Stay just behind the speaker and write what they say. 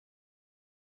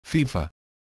FIFA.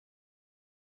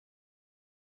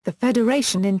 The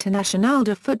Fédération Internationale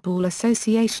de Football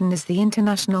Association is the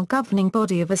international governing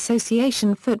body of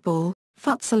association football,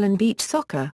 futsal and beach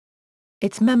soccer.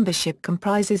 Its membership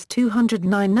comprises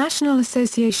 209 national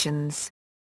associations.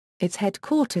 Its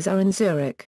headquarters are in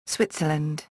Zurich,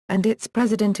 Switzerland, and its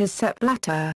president is Sepp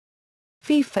Blatter.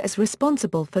 FIFA is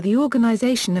responsible for the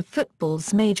organization of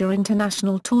football's major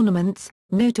international tournaments,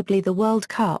 notably the World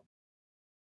Cup.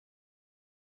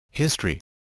 History.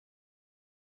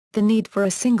 The need for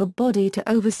a single body to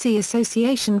oversee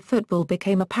association football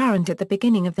became apparent at the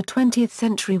beginning of the 20th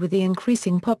century with the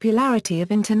increasing popularity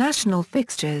of international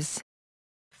fixtures.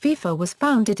 FIFA was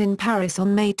founded in Paris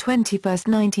on May 21,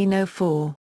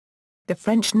 1904. The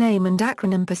French name and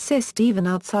acronym persist even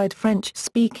outside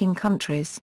French-speaking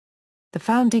countries. The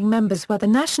founding members were the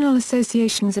national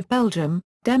associations of Belgium,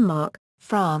 Denmark,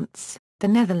 France, the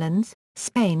Netherlands,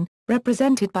 Spain,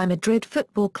 represented by Madrid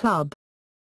Football Club.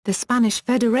 The Spanish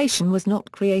Federation was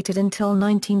not created until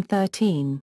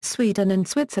 1913, Sweden and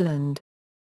Switzerland.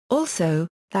 Also,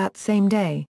 that same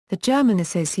day, the German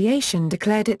Association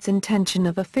declared its intention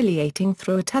of affiliating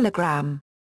through a telegram.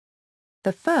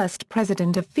 The first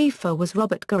president of FIFA was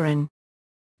Robert Guerin.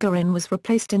 Guerin was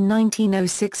replaced in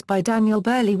 1906 by Daniel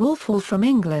Burley-Woolfall from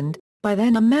England, by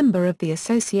then a member of the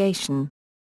association.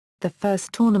 The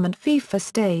first tournament FIFA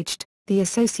staged, the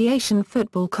association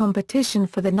football competition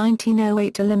for the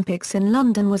 1908 Olympics in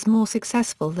London, was more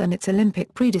successful than its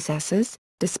Olympic predecessors,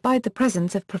 despite the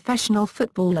presence of professional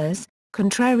footballers,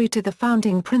 contrary to the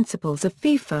founding principles of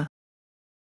FIFA.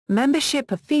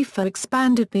 Membership of FIFA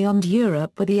expanded beyond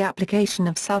Europe with the application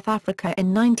of South Africa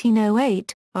in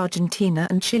 1908, Argentina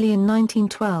and Chile in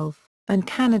 1912, and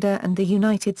Canada and the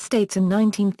United States in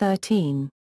 1913.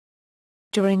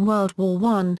 During World War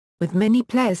I, with many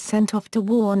players sent off to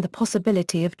war and the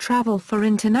possibility of travel for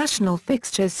international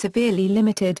fixtures severely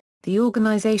limited, the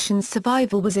organization's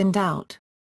survival was in doubt.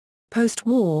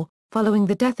 Post-war, following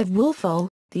the death of Woolfall,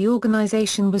 the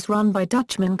organization was run by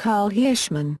Dutchman Karl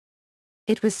Hirschman.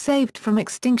 It was saved from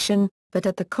extinction, but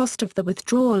at the cost of the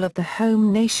withdrawal of the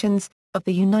home nations, of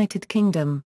the United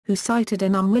Kingdom, who cited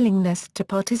an unwillingness to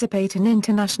participate in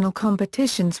international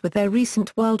competitions with their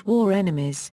recent World War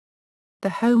enemies. The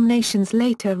home nations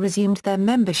later resumed their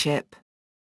membership.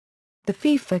 The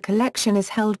FIFA collection is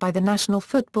held by the National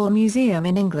Football Museum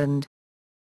in England.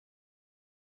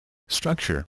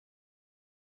 Structure.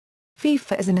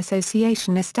 FIFA is an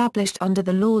association established under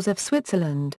the laws of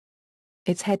Switzerland.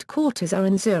 Its headquarters are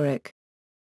in Zurich.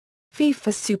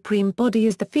 FIFA's supreme body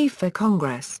is the FIFA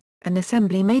Congress, an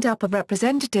assembly made up of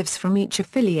representatives from each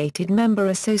affiliated member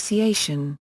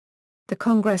association. The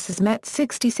Congress has met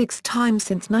 66 times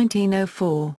since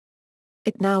 1904.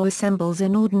 It now assembles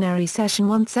in ordinary session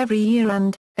once every year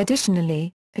and,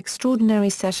 additionally, extraordinary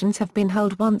sessions have been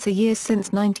held once a year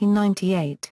since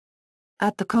 1998.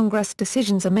 At the Congress,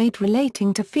 decisions are made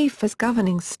relating to FIFA's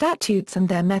governing statutes and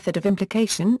their method of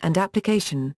implication and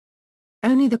application.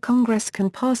 Only the Congress can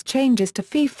pass changes to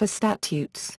FIFA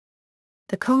statutes.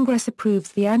 The Congress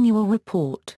approves the annual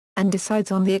report, and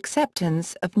decides on the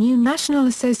acceptance of new national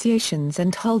associations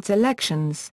and holds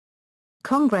elections.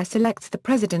 Congress elects the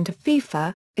President of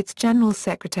FIFA, its General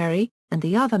Secretary, and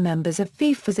the other members of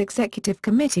FIFA's Executive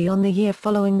Committee on the year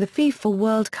following the FIFA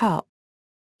World Cup.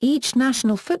 Each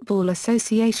national football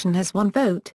association has one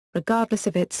vote, regardless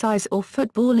of its size or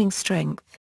footballing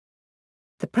strength.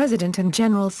 The President and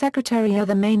General Secretary are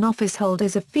the main office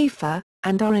holders of FIFA,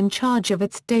 and are in charge of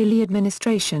its daily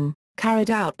administration,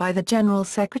 carried out by the General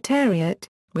Secretariat,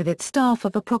 with its staff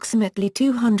of approximately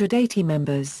 280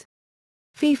 members.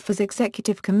 FIFA's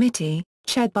Executive Committee,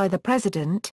 chaired by the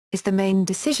President, is the main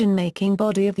decision-making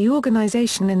body of the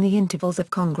organization in the intervals of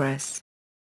Congress.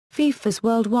 FIFA's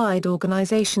worldwide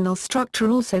organizational structure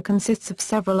also consists of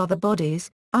several other bodies,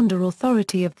 under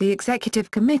authority of the Executive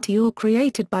Committee or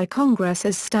created by Congress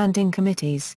as standing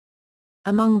committees.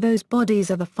 Among those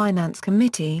bodies are the Finance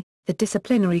Committee, the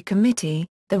Disciplinary Committee,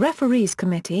 the Referees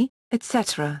Committee,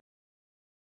 etc.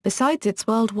 Besides its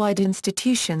worldwide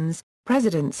institutions,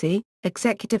 Presidency,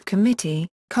 Executive Committee,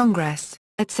 Congress,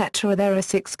 etc., there are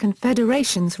 6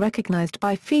 confederations recognized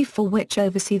by FIFA which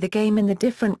oversee the game in the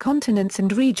different continents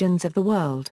and regions of the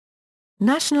world.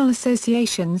 National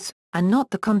associations, and not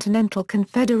the continental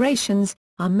confederations,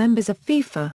 are members of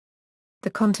FIFA. The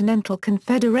continental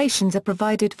confederations are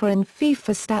provided for in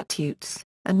FIFA statutes,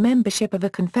 and membership of a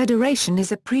confederation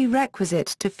is a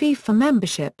prerequisite to FIFA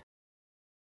membership.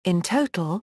 In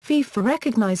total, FIFA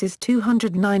recognizes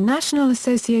 209 national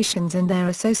associations and their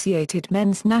associated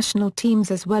men's national teams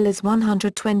as well as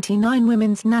 129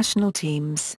 women's national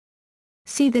teams.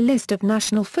 See the list of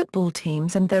national football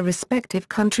teams and their respective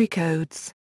country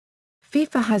codes.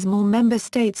 FIFA has more member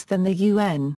states than the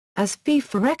UN, as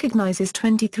FIFA recognizes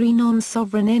 23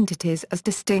 non-sovereign entities as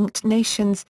distinct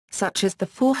nations, such as the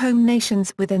 4 home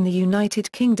nations within the United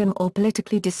Kingdom or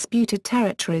politically disputed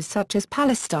territories such as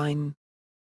Palestine.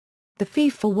 The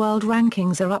FIFA World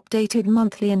Rankings are updated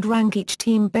monthly and rank each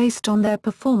team based on their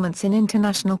performance in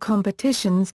international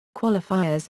competitions,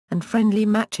 qualifiers, and friendly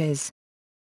matches.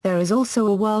 There is also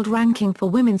a world ranking for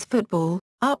women's football,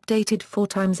 updated 4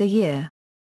 times a year.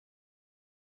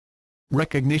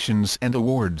 Recognitions and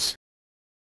awards.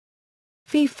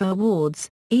 FIFA Awards.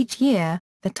 Each year,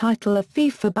 the title of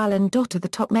FIFA Ballon d'Or to the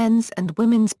top men's and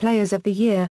women's players of the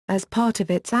year, as part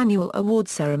of its annual award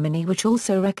ceremony which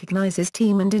also recognizes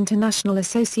team and international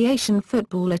association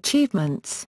football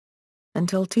achievements.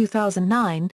 Until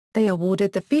 2009, they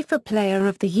awarded the FIFA Player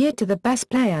of the Year to the best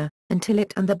player, until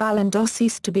it and the Ballon d'Or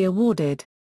ceased to be awarded.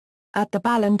 At the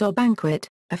Ballon d'Or banquet,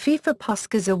 a FIFA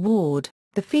Puskas Award,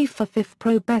 the FIFA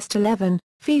FIFPro Best 11,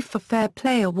 FIFA Fair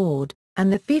Play Award,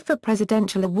 and the FIFA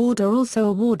Presidential Award are also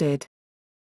awarded.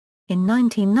 In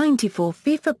 1994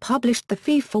 FIFA published the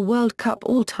FIFA World Cup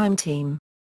All-Time Team.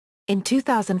 In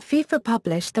 2000 FIFA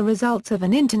published the results of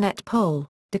an internet poll,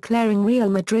 declaring Real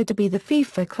Madrid to be the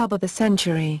FIFA Club of the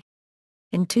Century.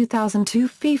 In 2002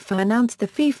 FIFA announced the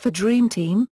FIFA Dream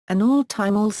Team, an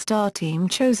all-time all-star team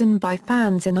chosen by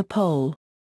fans in a poll.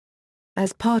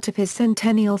 As part of his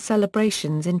centennial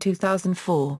celebrations in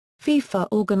 2004, FIFA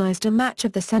organized a match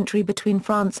of the century between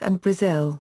France and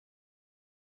Brazil.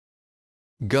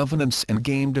 Governance and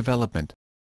game development.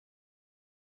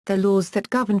 The laws that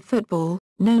govern football,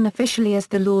 known officially as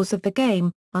the laws of the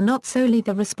game, are not solely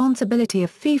the responsibility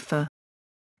of FIFA.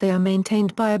 They are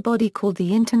maintained by a body called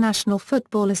the International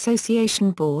Football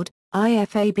Association Board,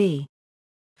 IFAB.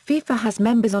 FIFA has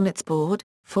members on its board,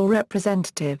 4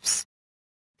 representatives.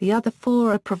 The other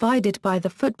 4 are provided by the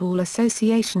football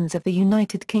associations of the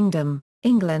United Kingdom,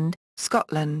 England,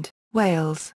 Scotland,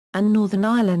 Wales, and Northern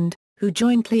Ireland, who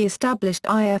jointly established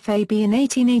IFAB in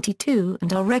 1882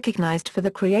 and are recognized for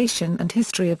the creation and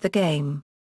history of the game.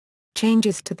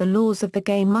 Changes to the laws of the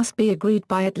game must be agreed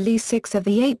by at least 6 of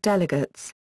the 8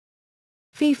 delegates.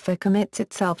 FIFA commits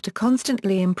itself to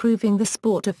constantly improving the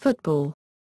sport of football.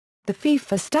 The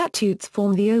FIFA statutes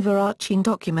form the overarching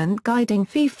document guiding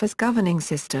FIFA's governing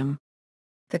system.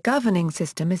 The governing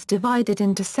system is divided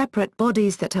into separate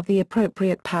bodies that have the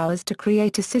appropriate powers to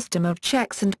create a system of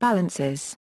checks and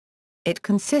balances. It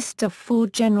consists of 4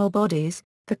 general bodies: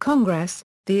 the Congress,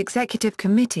 the Executive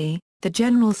Committee, the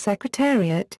General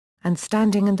Secretariat, and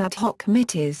standing and ad hoc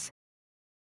committees.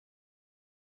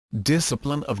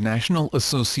 Discipline of national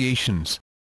associations.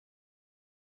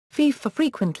 FIFA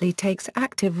frequently takes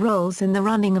active roles in the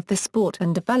running of the sport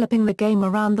and developing the game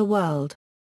around the world.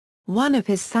 One of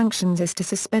his sanctions is to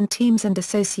suspend teams and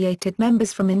associated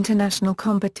members from international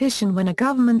competition when a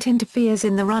government interferes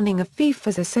in the running of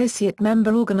FIFA's associate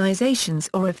member organizations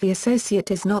or if the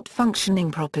associate is not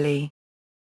functioning properly.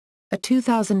 A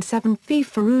 2007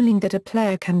 FIFA ruling that a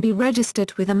player can be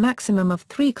registered with a maximum of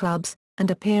 3 clubs, and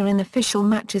appear in official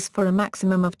matches for a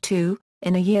maximum of 2,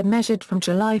 in a year measured from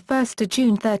July 1 to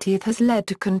June 30 has led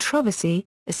to controversy,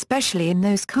 especially in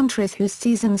those countries whose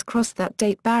seasons cross that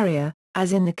date barrier,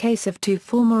 as in the case of 2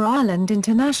 former Ireland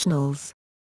internationals.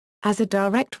 As a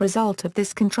direct result of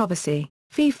this controversy,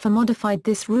 FIFA modified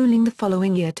this ruling the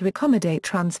following year to accommodate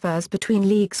transfers between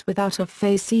leagues with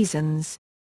out-of-phase seasons.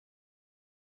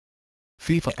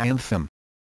 FIFA Anthem.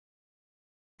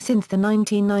 Since the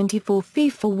 1994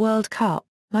 FIFA World Cup,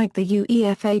 like the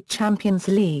UEFA Champions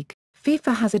League,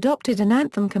 FIFA has adopted an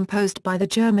anthem composed by the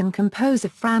German composer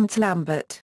Franz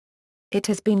Lambert. It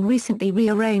has been recently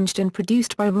rearranged and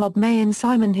produced by Rob May and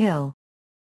Simon Hill.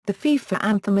 The FIFA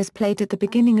anthem is played at the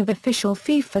beginning of official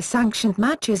FIFA-sanctioned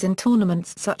matches and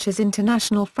tournaments such as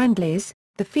international friendlies,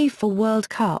 the FIFA World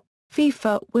Cup,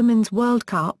 FIFA Women's World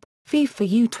Cup,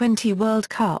 FIFA U20 World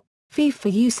Cup,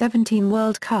 FIFA U17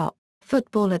 World Cup,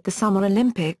 football at the Summer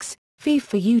Olympics,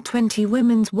 FIFA U20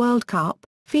 Women's World Cup,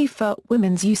 FIFA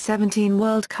Women's U17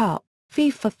 World Cup,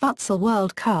 FIFA Futsal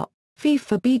World Cup,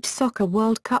 FIFA Beach Soccer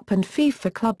World Cup and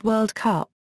FIFA Club World Cup.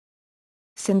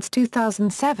 Since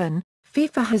 2007,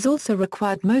 FIFA has also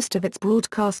required most of its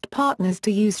broadcast partners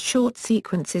to use short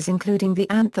sequences including the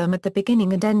anthem at the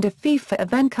beginning and end of FIFA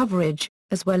event coverage,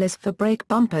 as well as for break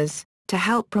bumpers, to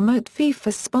help promote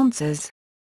FIFA's sponsors.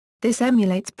 This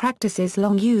emulates practices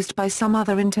long used by some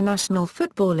other international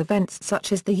football events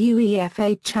such as the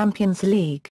UEFA Champions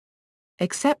League.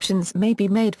 Exceptions may be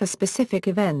made for specific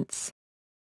events.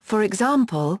 For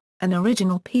example, An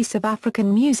original piece of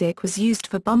African music was used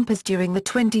for bumpers during the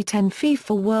 2010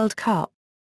 FIFA World Cup.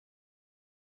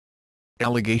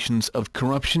 Allegations of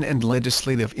corruption and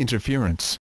legislative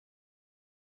interference.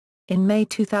 In May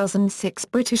 2006,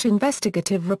 British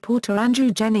investigative reporter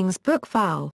Andrew Jennings' book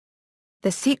Foul: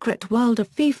 The Secret World of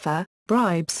FIFA,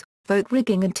 Bribes, Vote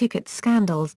Rigging and Ticket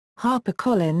Scandals,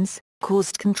 HarperCollins,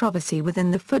 caused controversy within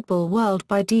the football world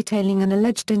by detailing an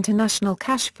alleged international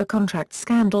cash for contract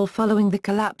scandal following the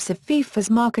collapse of FIFA's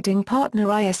marketing partner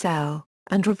ISL,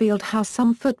 and revealed how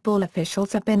some football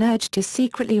officials have been urged to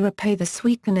secretly repay the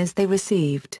sweeteners they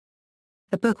received.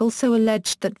 The book also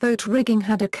alleged that vote rigging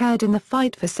had occurred in the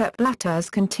fight for Sepp Blatter's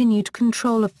continued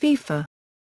control of FIFA.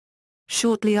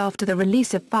 Shortly after the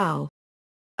release of Foul,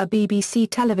 a BBC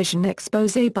television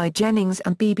exposé by Jennings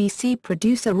and BBC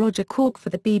producer Roger Cork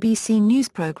for the BBC news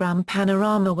programme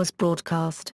Panorama was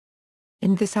broadcast.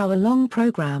 In this hour-long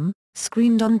programme,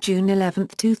 screened on June 11,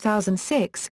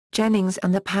 2006, Jennings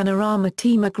and the Panorama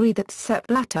team agreed that Sepp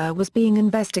Blatter was being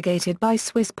investigated by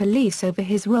Swiss police over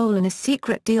his role in a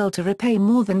secret deal to repay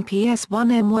more than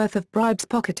PS1M worth of bribes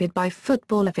pocketed by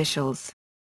football officials.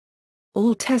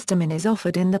 All testimonies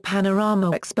offered in the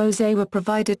Panorama exposé were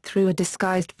provided through a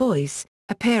disguised voice,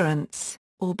 appearance,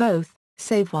 or both,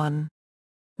 save one.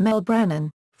 Mel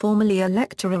Brennan, formerly a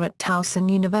lecturer at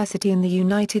Towson University in the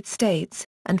United States,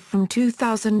 and from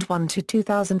 2001 to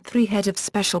 2003 head of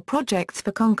special projects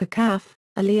for CONCACAF,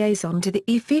 a liaison to the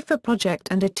FIFA project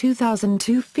and a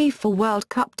 2002 FIFA World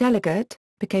Cup delegate,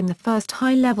 became the first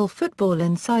high-level football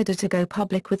insider to go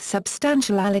public with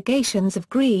substantial allegations of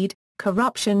greed,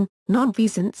 corruption,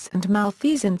 nonfeasance and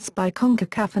malfeasance by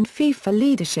CONCACAF and FIFA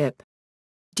leadership.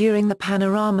 During the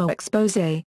Panorama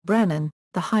exposé, Brennan,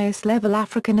 the highest-level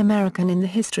African-American in the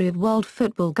history of world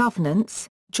football governance,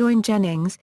 joined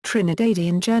Jennings,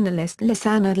 Trinidadian journalist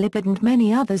Lisanna Libed and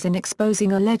many others in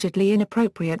exposing allegedly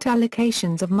inappropriate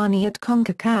allocations of money at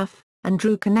CONCACAF, and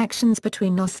drew connections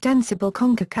between ostensible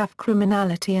CONCACAF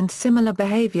criminality and similar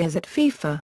behaviors at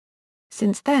FIFA.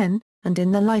 Since then, and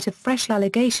in the light of fresh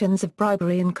allegations of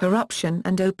bribery and corruption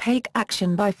and opaque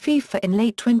action by FIFA in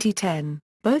late 2010,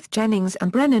 both Jennings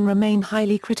and Brennan remain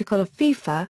highly critical of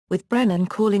FIFA, with Brennan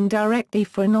calling directly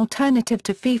for an alternative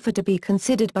to FIFA to be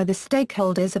considered by the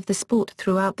stakeholders of the sport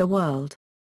throughout the world.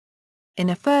 In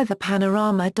a further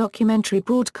Panorama documentary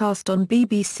broadcast on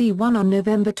BBC One on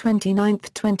November 29,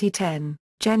 2010,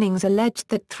 Jennings alleged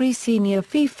that three senior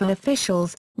FIFA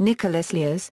officials, Nicolas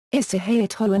Lias, Issa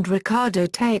Hayatou and Ricardo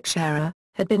Teixeira,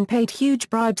 had been paid huge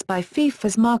bribes by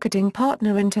FIFA's marketing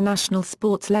partner International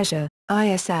Sports Leisure,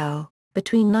 ISL,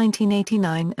 between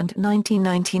 1989 and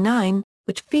 1999,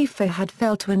 which FIFA had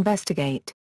failed to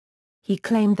investigate. He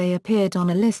claimed they appeared on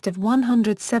a list of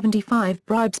 175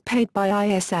 bribes paid by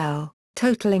ISL,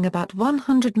 totaling about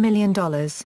 $100 million.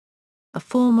 A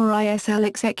former ISL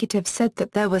executive said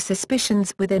that there were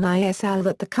suspicions within ISL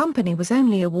that the company was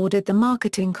only awarded the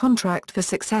marketing contract for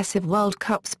successive World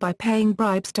Cups by paying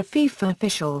bribes to FIFA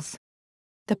officials.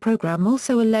 The program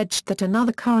also alleged that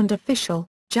another current official,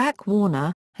 Jack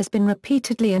Warner, has been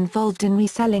repeatedly involved in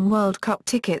reselling World Cup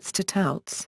tickets to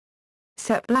touts.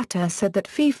 Sepp Blatter said that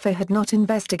FIFA had not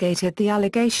investigated the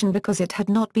allegation because it had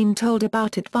not been told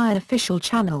about it via official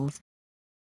channels.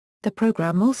 The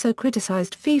program also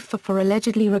criticized FIFA for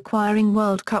allegedly requiring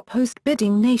World Cup host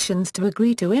bidding nations to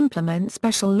agree to implement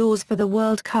special laws for the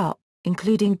World Cup,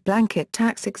 including blanket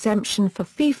tax exemption for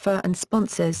FIFA and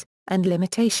sponsors, and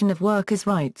limitation of workers'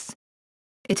 rights.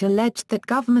 It alleged that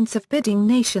governments of bidding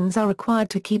nations are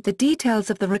required to keep the details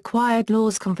of the required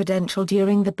laws confidential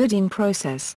during the bidding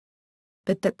process,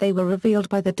 but that they were revealed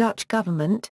by the Dutch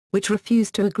government, which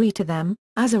refused to agree to them,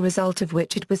 as a result of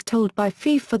which it was told by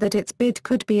FIFA that its bid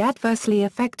could be adversely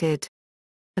affected.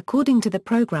 According to the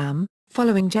program,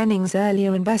 following Jennings'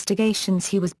 earlier investigations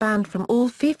he was banned from all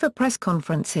FIFA press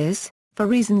conferences, for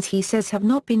reasons he says have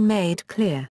not been made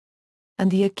clear. And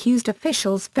the accused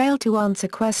officials failed to answer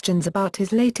questions about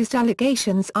his latest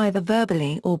allegations either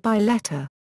verbally or by letter.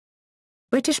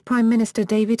 British Prime Minister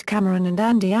David Cameron and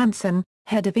Andy Anson,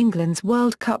 head of England's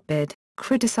World Cup bid,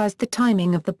 criticised the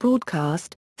timing of the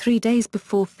broadcast, 3 days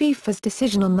before FIFA's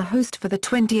decision on the host for the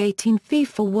 2018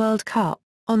 FIFA World Cup,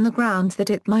 on the grounds that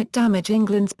it might damage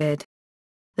England's bid.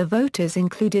 The voters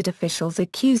included officials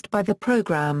accused by the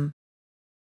programme.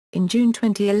 In June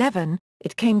 2011,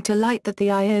 it came to light that the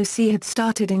IOC had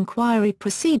started inquiry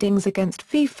proceedings against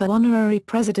FIFA honorary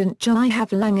president John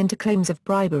Havelang into claims of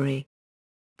bribery.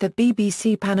 The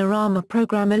BBC Panorama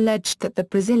programme alleged that the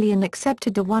Brazilian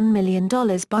accepted a $1 million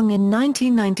bung in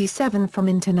 1997 from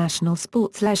International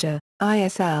Sports Leisure,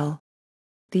 ISL.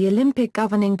 The Olympic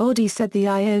governing body said the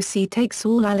IOC takes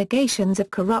all allegations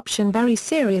of corruption very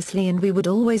seriously and we would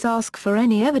always ask for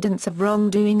any evidence of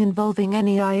wrongdoing involving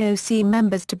any IOC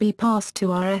members to be passed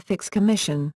to our Ethics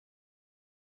Commission.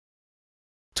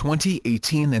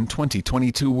 2018 and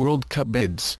 2022 World Cup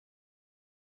bids.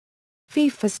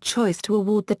 FIFA's choice to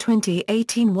award the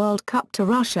 2018 World Cup to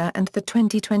Russia and the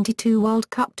 2022 World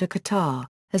Cup to Qatar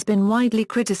has been widely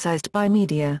criticized by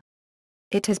media.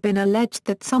 It has been alleged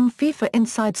that some FIFA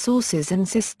inside sources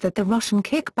insist that the Russian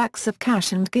kickbacks of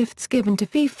cash and gifts given to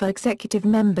FIFA executive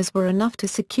members were enough to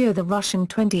secure the Russian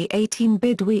 2018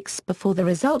 bid weeks before the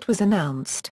result was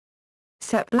announced.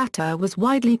 Sepp Blatter was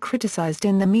widely criticized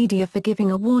in the media for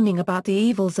giving a warning about the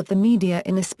evils of the media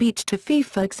in a speech to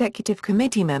FIFA Executive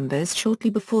Committee members shortly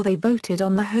before they voted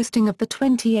on the hosting of the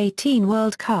 2018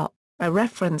 World Cup, a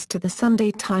reference to the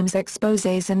Sunday Times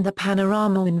exposés and the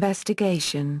Panorama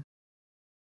investigation.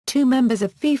 2 members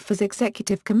of FIFA's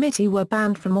Executive Committee were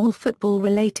banned from all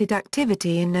football-related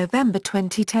activity in November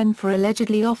 2010 for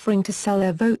allegedly offering to sell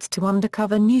their votes to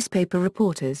undercover newspaper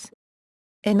reporters.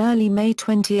 In early May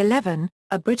 2011,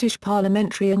 a British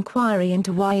parliamentary inquiry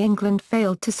into why England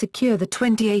failed to secure the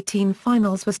 2018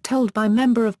 finals was told by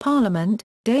Member of Parliament,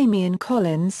 Damian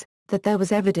Collins, that there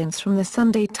was evidence from the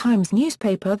Sunday Times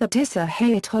newspaper that Issa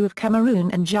Hayatou of Cameroon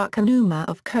and Jacques Anouma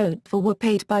of Côte d'Ivoire were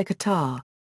paid by Qatar.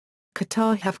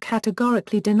 Qatar have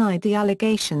categorically denied the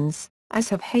allegations, as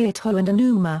have Hayatou and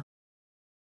Anouma.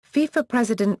 FIFA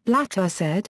President Blatter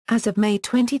said, as of May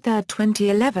 23,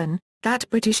 2011, that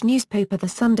British newspaper The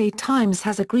Sunday Times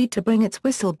has agreed to bring its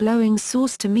whistleblowing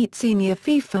source to meet senior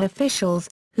FIFA officials,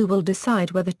 who will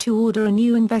decide whether to order a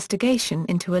new investigation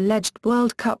into alleged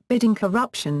World Cup bidding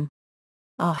corruption.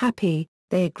 Are happy,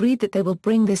 they agreed that they will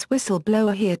bring this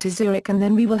whistleblower here to Zurich and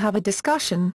then we will have a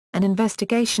discussion, an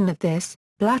investigation of this,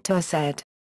 Blatter said.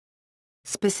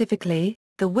 Specifically,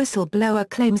 the whistleblower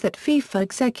claims that FIFA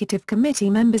Executive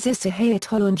Committee members Issa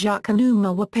Hayatou and Jacques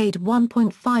Anouma were paid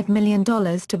 $1.5 million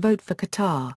to vote for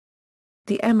Qatar.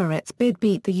 The Emirates bid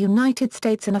beat the United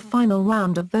States in a final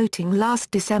round of voting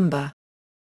last December.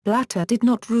 Blatter did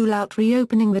not rule out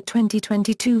reopening the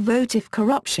 2022 vote if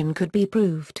corruption could be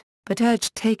proved, but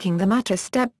urged taking the matter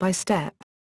step by step.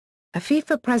 A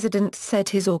FIFA president said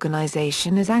his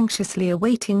organization is anxiously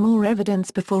awaiting more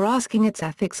evidence before asking its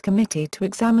ethics committee to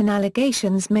examine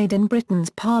allegations made in Britain's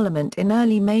parliament in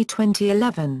early May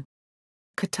 2011.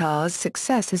 Qatar's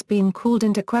success has been called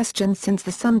into question since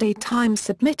the Sunday Times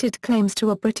submitted claims to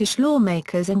a British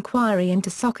lawmakers' inquiry into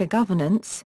soccer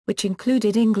governance, which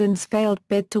included England's failed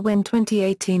bid to win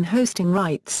 2018 hosting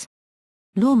rights.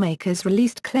 Lawmakers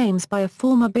released claims by a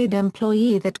former bid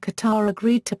employee that Qatar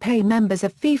agreed to pay members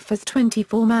of FIFA's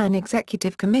 24-man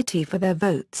executive committee for their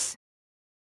votes.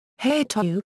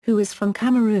 Hayatou, who is from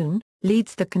Cameroon,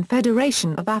 leads the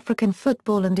Confederation of African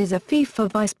Football and is a FIFA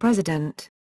vice president.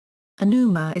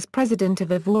 Anouma is president of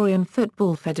Ivorian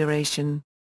Football Federation.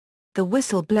 The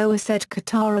whistleblower said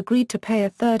Qatar agreed to pay a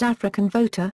third African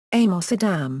voter, Amos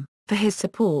Adam, for his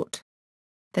support.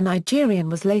 The Nigerian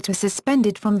was later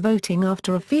suspended from voting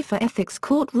after a FIFA ethics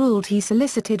court ruled he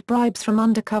solicited bribes from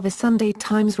undercover Sunday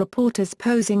Times reporters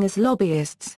posing as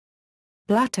lobbyists.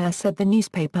 Blatter said the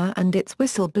newspaper and its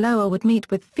whistleblower would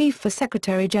meet with FIFA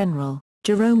Secretary-General,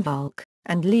 Jerome Valk,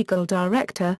 and Legal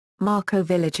Director, Marco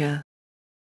Villager.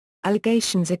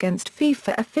 Allegations against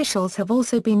FIFA officials have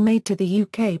also been made to the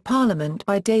UK Parliament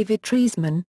by David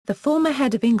Treisman, the former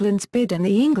head of England's bid and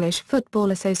the English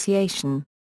Football Association.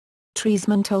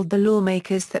 Treisman told the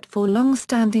lawmakers that 4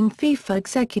 long-standing FIFA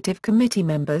Executive Committee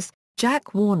members,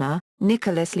 Jack Warner,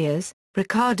 Nicholas Lears,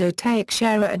 Ricardo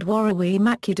Teixeira and Warawi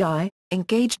Makudai,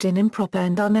 engaged in improper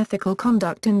and unethical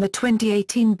conduct in the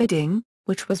 2018 bidding,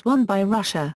 which was won by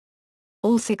Russia.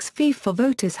 All 6 FIFA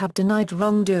voters have denied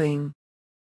wrongdoing.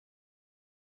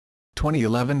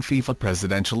 2011 FIFA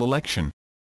presidential election.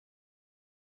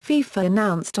 FIFA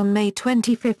announced on May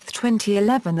 25,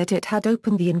 2011 that it had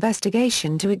opened the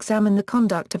investigation to examine the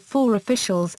conduct of 4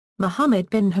 officials, Mohammed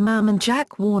bin Hammam and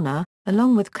Jack Warner,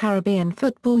 along with Caribbean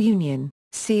Football Union,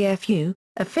 CFU,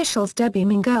 officials Debbie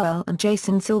Mingoel and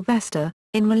Jason Sylvester,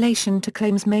 in relation to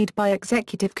claims made by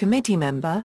Executive Committee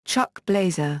member, Chuck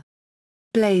Blazer.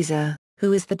 Blazer,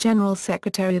 who is the General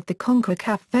Secretary of the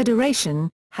CONCACAF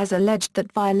Federation, has alleged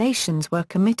that violations were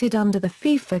committed under the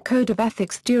FIFA Code of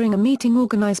Ethics during a meeting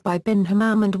organized by bin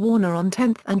Hammam and Warner on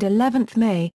 10 and 11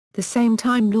 May, the same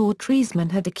time Lord Treisman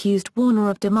had accused Warner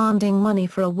of demanding money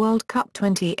for a World Cup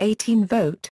 2018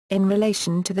 vote, in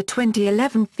relation to the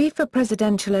 2011 FIFA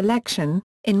presidential election,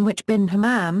 in which bin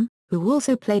Hammam, who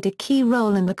also played a key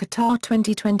role in the Qatar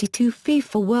 2022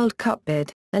 FIFA World Cup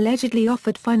bid, allegedly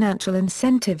offered financial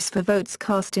incentives for votes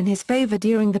cast in his favor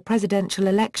during the presidential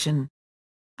election.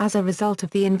 As a result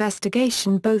of the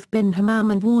investigation, both bin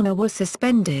Hammam and Warner were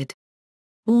suspended.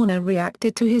 Warner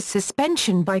reacted to his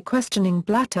suspension by questioning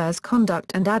Blatter's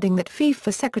conduct and adding that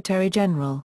FIFA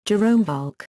Secretary-General, Jerome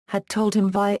Valcke, had told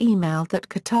him via email that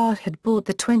Qatar had bought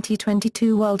the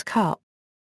 2022 World Cup.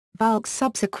 Valcke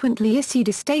subsequently issued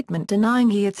a statement denying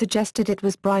he had suggested it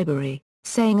was bribery,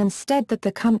 saying instead that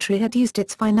the country had used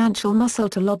its financial muscle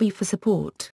to lobby for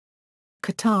support.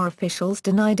 Qatar officials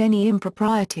denied any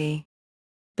impropriety.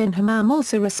 Bin Hammam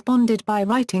also responded by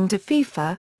writing to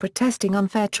FIFA, protesting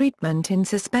unfair treatment in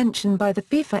suspension by the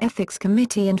FIFA Ethics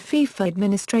Committee and FIFA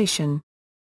administration.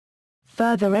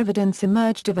 Further evidence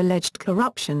emerged of alleged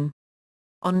corruption.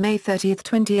 On May 30,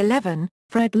 2011,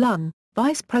 Fred Lunn,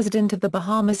 vice president of the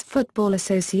Bahamas Football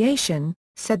Association,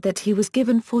 said that he was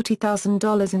given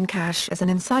 $40,000 in cash as an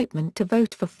incitement to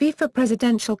vote for FIFA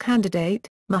presidential candidate,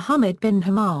 Mohammed bin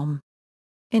Hammam.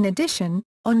 In addition,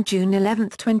 on June 11,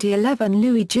 2011,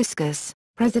 Louis Giscas,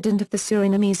 president of the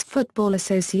Surinamese Football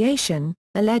Association,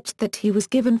 alleged that he was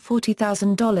given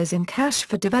 $40,000 in cash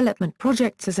for development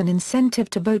projects as an incentive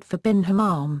to vote for bin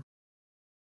Hammam.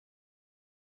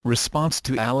 Response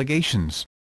to allegations.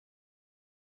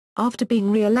 After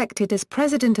being re-elected as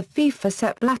president of FIFA,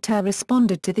 Sepp Blatter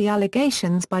responded to the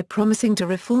allegations by promising to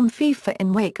reform FIFA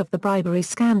in wake of the bribery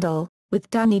scandal, with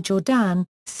Danny Jordan,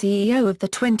 CEO of the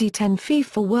 2010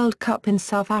 FIFA World Cup in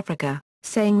South Africa,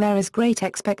 saying there is great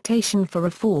expectation for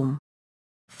reform.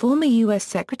 Former U.S.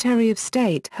 Secretary of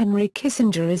State Henry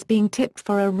Kissinger is being tipped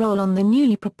for a role on the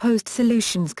newly proposed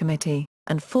Solutions Committee,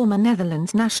 and former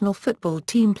Netherlands national football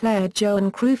team player Johan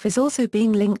Cruyff is also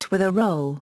being linked with a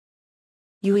role.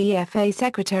 UEFA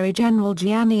Secretary-General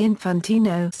Gianni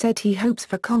Infantino said he hopes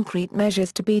for concrete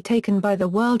measures to be taken by the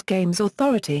World Games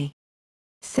Authority,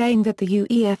 saying that the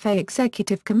UEFA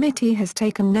Executive Committee has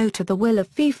taken note of the will of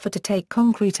FIFA to take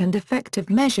concrete and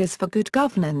effective measures for good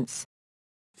governance.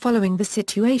 Following the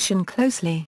situation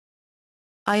closely,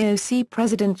 IOC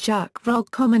President Jacques Rogge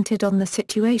commented on the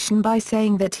situation by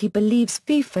saying that he believes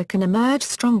FIFA can emerge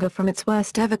stronger from its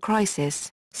worst-ever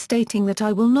crisis, stating that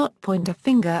I will not point a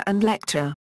finger and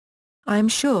lecture. I am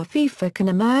sure FIFA can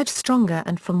emerge stronger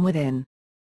and from within.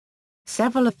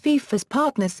 Several of FIFA's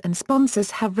partners and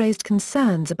sponsors have raised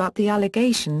concerns about the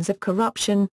allegations of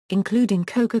corruption, including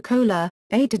Coca-Cola,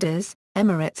 Adidas,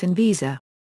 Emirates and Visa.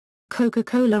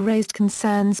 Coca-Cola raised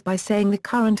concerns by saying the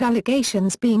current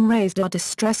allegations being raised are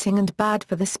distressing and bad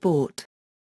for the sport,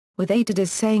 with Adidas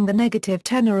saying the negative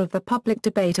tenor of the public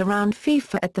debate around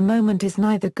FIFA at the moment is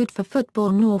neither good for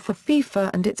football nor for FIFA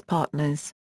and its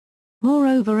partners.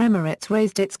 Moreover, Emirates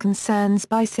raised its concerns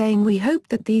by saying we hope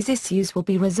that these issues will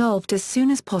be resolved as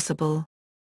soon as possible.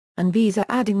 And Visa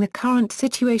adding the current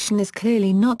situation is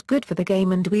clearly not good for the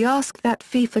game and we ask that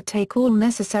FIFA take all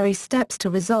necessary steps to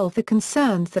resolve the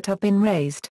concerns that have been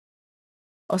raised.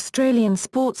 Australian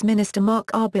Sports Minister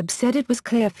Mark Arbib said it was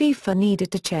clear FIFA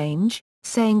needed to change,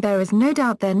 saying there is no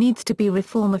doubt there needs to be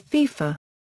reform of FIFA.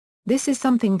 This is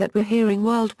something that we're hearing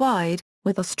worldwide,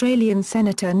 with Australian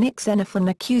Senator Nick Xenophon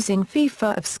accusing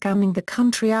FIFA of scamming the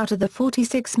country out of the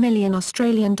 $46 million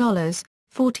Australian dollars,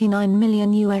 $49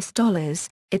 million US dollars,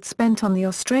 it spent on the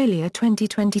Australia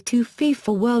 2022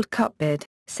 FIFA World Cup bid,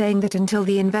 saying that until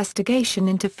the investigation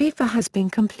into FIFA has been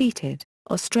completed,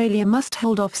 Australia must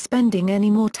hold off spending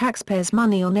any more taxpayers'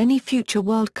 money on any future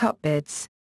World Cup bids.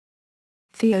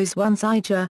 Theo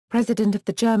Zwanziger, president of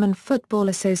the German Football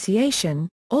Association,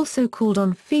 also called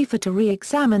on FIFA to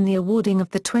re-examine the awarding of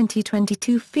the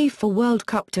 2022 FIFA World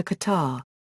Cup to Qatar.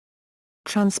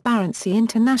 Transparency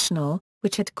International,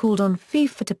 which had called on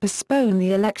FIFA to postpone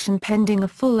the election pending a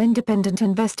full independent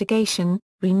investigation,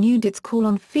 renewed its call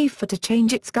on FIFA to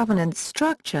change its governance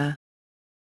structure.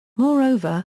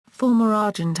 Moreover, former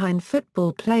Argentine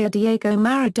football player Diego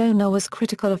Maradona was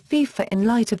critical of FIFA in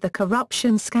light of the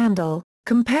corruption scandal,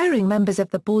 comparing members of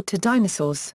the board to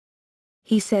dinosaurs.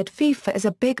 He said FIFA is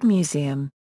a big museum.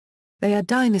 They are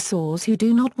dinosaurs who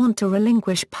do not want to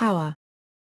relinquish power.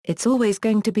 It's always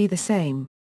going to be the same.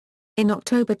 In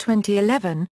October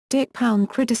 2011, Dick Pound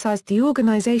criticized the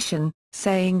organization,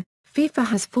 saying, FIFA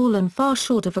has fallen far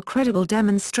short of a credible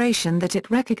demonstration that it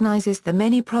recognizes the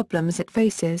many problems it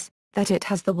faces, that it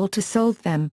has the will to solve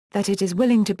them, that it is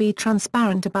willing to be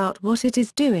transparent about what it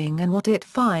is doing and what it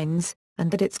finds, and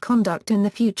that its conduct in the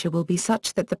future will be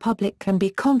such that the public can be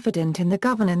confident in the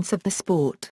governance of the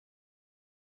sport.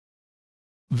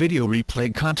 Video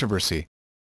replay controversy.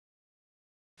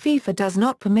 FIFA does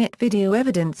not permit video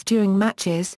evidence during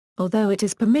matches, although it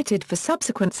is permitted for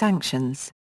subsequent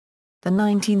sanctions. the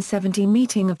 1970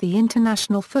 meeting of the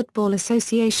International Football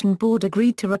Association Board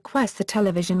agreed to request the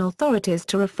television authorities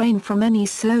to refrain from any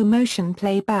slow-motion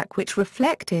playback which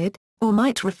reflected, or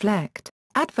might reflect,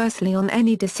 adversely on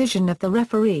any decision of the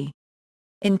referee.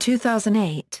 In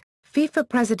 2008, FIFA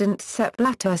President Sepp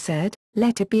Blatter said,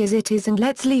 "Let it be as it is and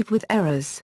let's leave with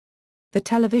errors." The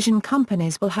television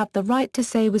companies will have the right to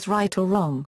say was right or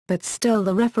wrong, but still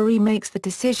the referee makes the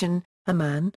decision, a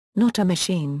man, not a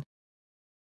machine.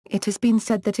 It has been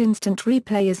said that instant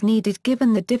replay is needed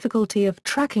given the difficulty of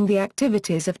tracking the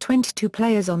activities of 22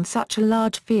 players on such a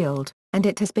large field, and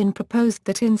it has been proposed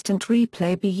that instant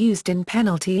replay be used in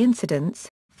penalty incidents,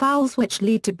 fouls which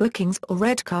lead to bookings or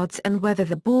red cards, and whether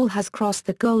the ball has crossed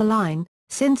the goal line,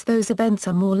 since those events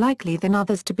are more likely than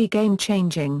others to be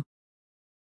game-changing.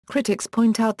 Critics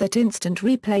point out that instant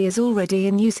replay is already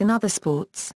in use in other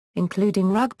sports,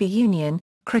 including rugby union,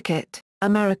 cricket,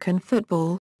 American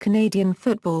football, Canadian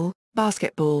football,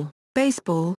 basketball,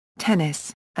 baseball,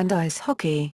 tennis, and ice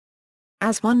hockey.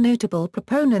 As one notable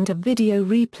proponent of video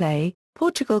replay,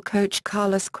 Portugal coach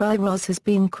Carlos Queiroz has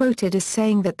been quoted as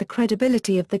saying that the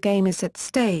credibility of the game is at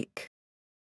stake.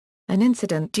 An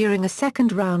incident during a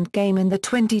second-round game in the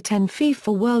 2010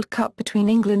 FIFA World Cup between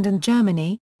England and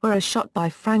Germany, where a shot by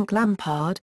Frank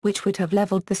Lampard, which would have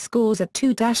levelled the scores at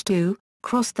 2-2,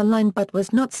 crossed the line but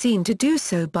was not seen to do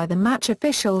so by the match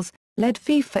officials, led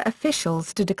FIFA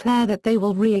officials to declare that they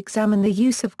will re-examine the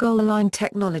use of goal line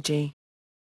technology.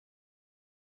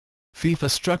 FIFA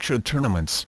structured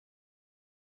tournaments.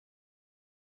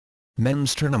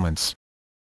 Men's tournaments.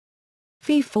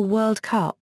 FIFA World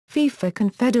Cup, FIFA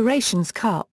Confederations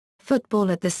Cup, football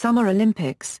at the Summer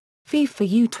Olympics,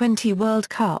 FIFA U20 World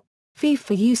Cup,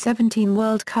 FIFA U17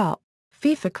 World Cup,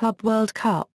 FIFA Club World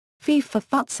Cup, FIFA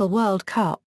Futsal World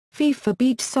Cup, FIFA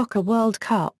Beach Soccer World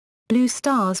Cup, Blue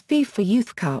Stars FIFA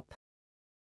Youth Cup.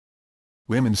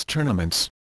 Women's tournaments.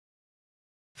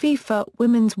 FIFA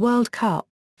Women's World Cup,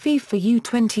 FIFA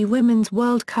U20 Women's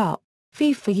World Cup,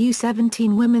 FIFA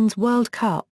U17 Women's World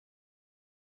Cup.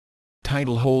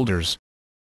 Title holders.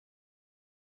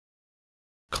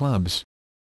 Clubs.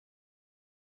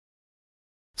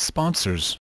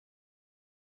 Sponsors.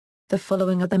 The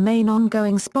following are the main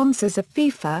ongoing sponsors of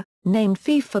FIFA, named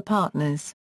FIFA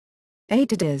partners: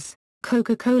 Adidas,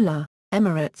 Coca-Cola,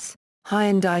 Emirates,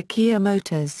 Hyundai Kia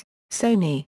Motors,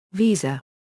 Sony, Visa.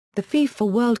 The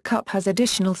FIFA World Cup has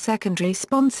additional secondary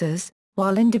sponsors,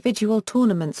 while individual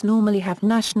tournaments normally have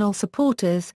national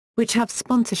supporters, which have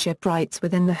sponsorship rights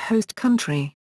within the host country.